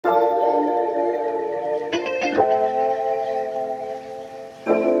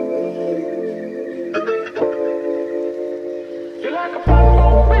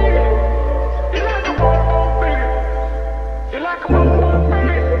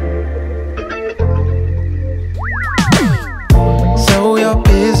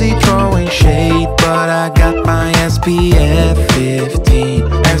SPF 15,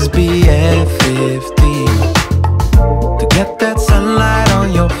 SPF 15. To get that sunlight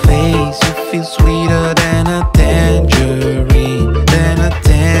on your face, you feel sweeter than a tangerine, than a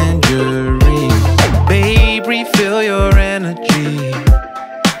tangerine. Babe, refill your energy.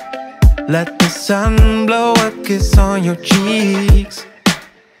 Let the sun blow a kiss on your cheeks.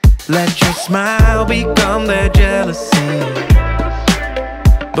 Let your smile become their jealousy.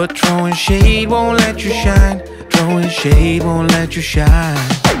 But throwing shade won't let you shine. Throwing shade won't let you shine.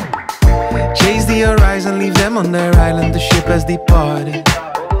 Chase the horizon, leave them on their island. The ship has departed.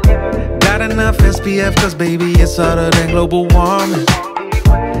 Got enough SPF, cause baby it's hotter than global warming.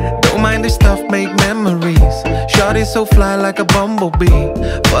 Don't mind this stuff, make memories. Shawty so fly like a bumblebee.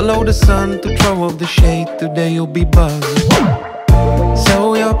 Follow the sun to throw up the shade. Today you'll be buzzing.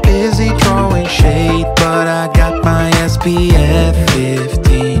 So you're busy throwing shade, but I got my SPF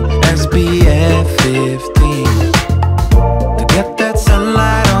 15, SPF 15. To get that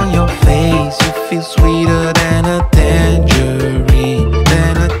sunlight on your face, you feel sweeter than a tangerine,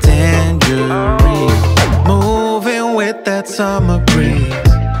 than a tangerine. Moving with that summer breeze.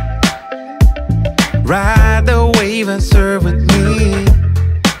 Ride the wave and surf with me.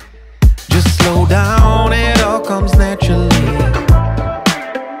 Just slow down, it all comes naturally.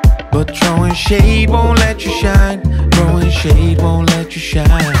 But throwing shade won't let you shine. Throwing shade won't let you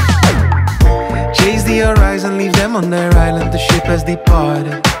shine. Chase the horizon, leave them on their island. The ship has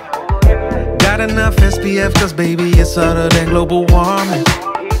departed. Got enough SPF, cause baby it's hotter than global warming.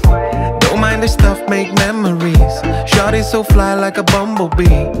 Don't mind this stuff, make memories. Shawty so fly like a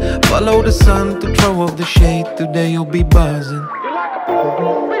bumblebee. Follow the sun to throw up the shade. Today you'll be buzzing. You like a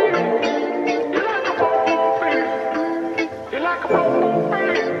bumblebee. You like a bumblebee. You like a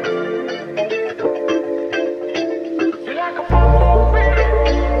bumblebee.